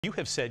You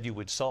have said you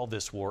would solve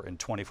this war in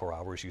 24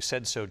 hours. You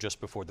said so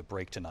just before the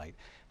break tonight.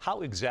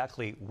 How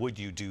exactly would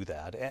you do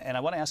that? And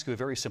I want to ask you a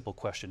very simple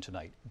question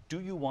tonight.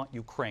 Do you want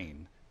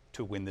Ukraine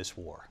to win this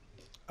war?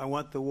 I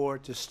want the war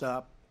to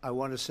stop. I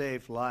want to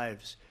save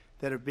lives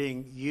that are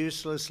being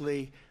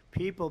uselessly,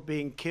 people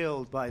being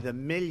killed by the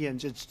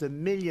millions. It's the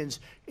millions.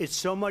 It's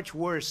so much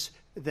worse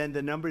than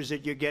the numbers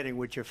that you're getting,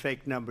 which are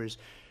fake numbers.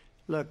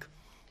 Look,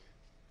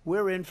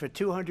 we're in for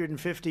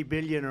 250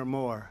 billion or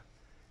more,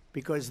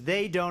 because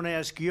they don't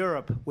ask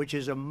Europe, which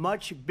is a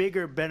much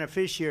bigger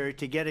beneficiary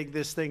to getting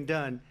this thing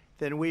done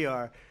than we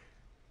are.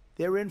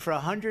 They're in for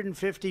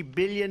 $150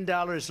 billion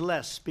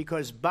less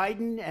because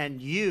Biden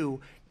and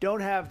you don't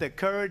have the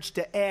courage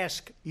to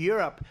ask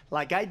Europe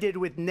like I did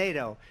with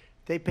NATO.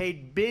 They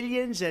paid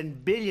billions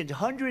and billions,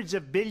 hundreds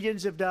of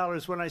billions of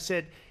dollars when I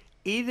said,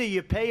 either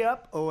you pay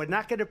up or we're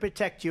not going to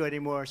protect you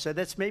anymore. So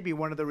that's maybe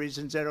one of the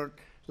reasons they don't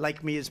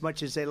like me as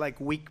much as they like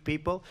weak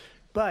people.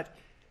 But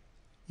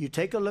you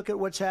take a look at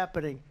what's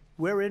happening.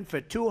 We're in for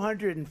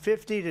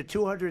 250 to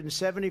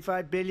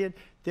 275 billion.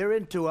 They're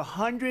into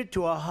 100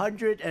 to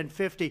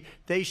 150.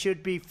 They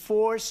should be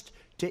forced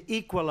to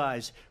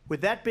equalize.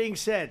 With that being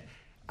said,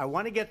 I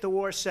want to get the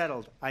war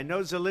settled. I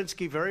know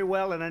Zelensky very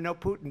well, and I know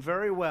Putin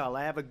very well.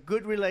 I have a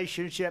good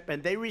relationship,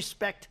 and they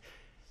respect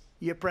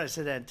your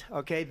president,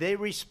 okay? They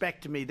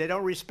respect me. They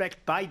don't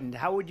respect Biden.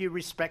 How would you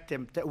respect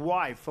him?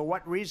 Why? For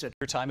what reason?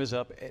 Your time is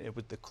up.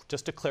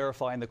 Just to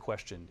clarify in the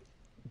question,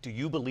 do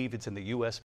you believe it's in the U.S.